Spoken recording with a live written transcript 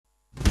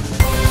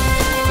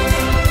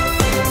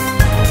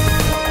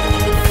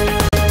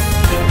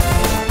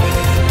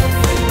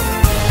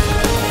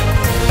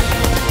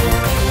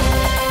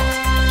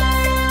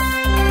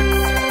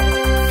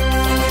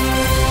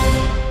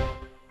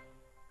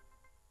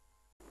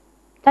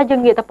ចាយើ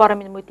ងងាកទៅព័ត៌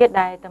មានមួយទៀត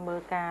ដែលទៅមើ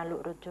លការល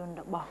ក់រថយន្ត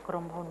របស់ក្រុ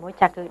មហ៊ុនមួយ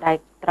ចាគឺដែល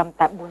ត្រឹម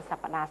តែ4ស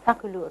ប្តាហ៍សោះ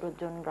គឺលក់រថ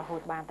យន្តរហូ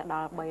តបានទៅដ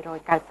ល់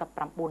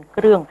399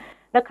គ្រឿង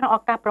នៅក្នុងឱ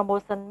កាស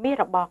promotion មាស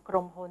របស់ក្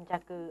រុមហ៊ុនចា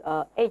គឺ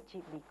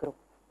Hgb Group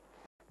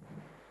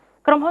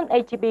ក្រុមហ៊ុន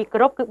Hgb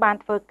Group គឺបាន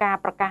ធ្វើការ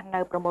ប្រកាសនៅ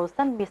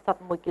promotion មាសសុទ្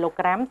ធ1គីឡូ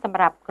ក្រាមសម្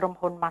រាប់ក្រុម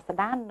ហ៊ុន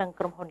Mazda និង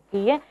ក្រុមហ៊ុន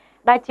Kia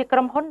ដែលជាក្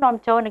រុមហ៊ុននាំ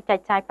ចូលនិងចែក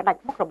ចាយផ្ដាច់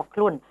មុខរបស់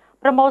ខ្លួន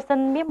promotion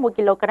មាស1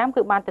គីឡូក្រាម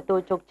គឺបានទទួល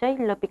ជោគជ័យ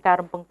លើពីការ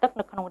រំពឹងទុក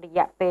នៅក្នុងរ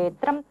យៈពេល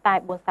ត្រឹមតែ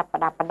4សប្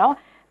តាហ៍ប៉ុណ្ណោះ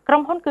ក្រុ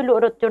មហ៊ុនគឺល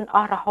ក់រថយន្តអ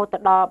ស់រហូត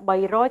ដល់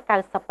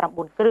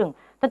399គ្រឿង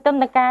ទន្ទឹម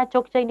នឹងការជោ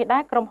គជ័យនេះដែ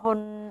រក្រុមហ៊ុន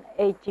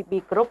Hgb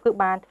Group គឺ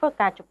បានធ្វើ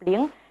ការជប់លៀ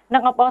ងនិ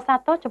ងអបអរសា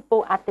ទរចំ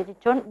ពោះអតិថិ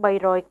ជន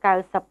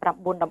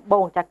399ដំបូ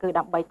ងចាគឺ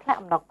ដើម្បីថ្លែង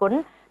អំណរគុណ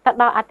ទៅ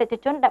ដល់អតិថិ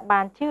ជនដែល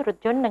បានជិះរថ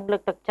យន្តនិងលើ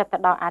កទឹកចិត្តទៅ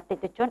ដល់អតិ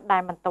ថិជនដែ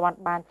លមិនទាន់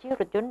បានជិះ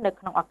រថយន្តនៅ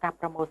ក្នុងឱកាស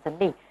promotion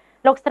នេះ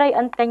លោកស្រី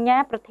អិនកញ្ញា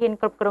ប្រធាន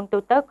គ្រប់គ្រងទូ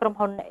តក្រុម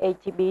ហ៊ុន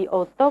Hgb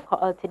Auto Co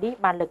Ltd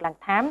បានលើកឡើង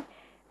ថា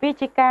វា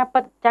ជាការ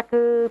ពិតចា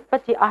គឺពិ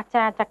តជាអស្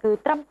ចារ្យចាគឺ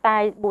ត្រឹមតែ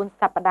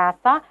4សប្តាហ៍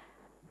សោះ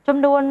ចំ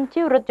នួន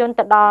ជិះរថយន្ត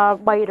ទៅដល់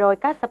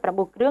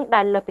399គ្រឿង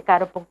ដែលលើសពីការ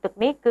រំពឹងទុក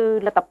នេះគឺ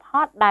លទ្ធផ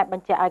លដែលប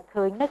ញ្ជាក់ឲ្យ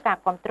ឃើញនៅការ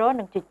គ្រប់គ្រង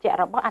និងជឿជាក់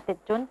របស់អតិថិ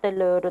ជនទៅ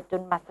លើរថយ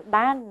ន្ត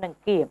Mazda និង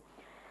Kia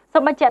សូ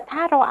មបញ្ជាក់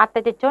ថារាល់អ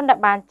តិថិជនដែល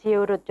បានជិះ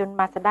រថយន្ត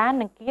Mazda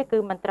និង Kia គឺ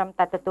មិនត្រឹម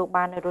តែទទួល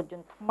បានរថយ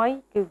ន្តថ្មី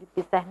គឺ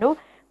ពិសេសនោះ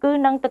គឺ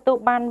នឹងទទួល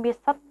បានមាស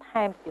សុទ្ធ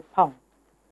ថែមទៀតផង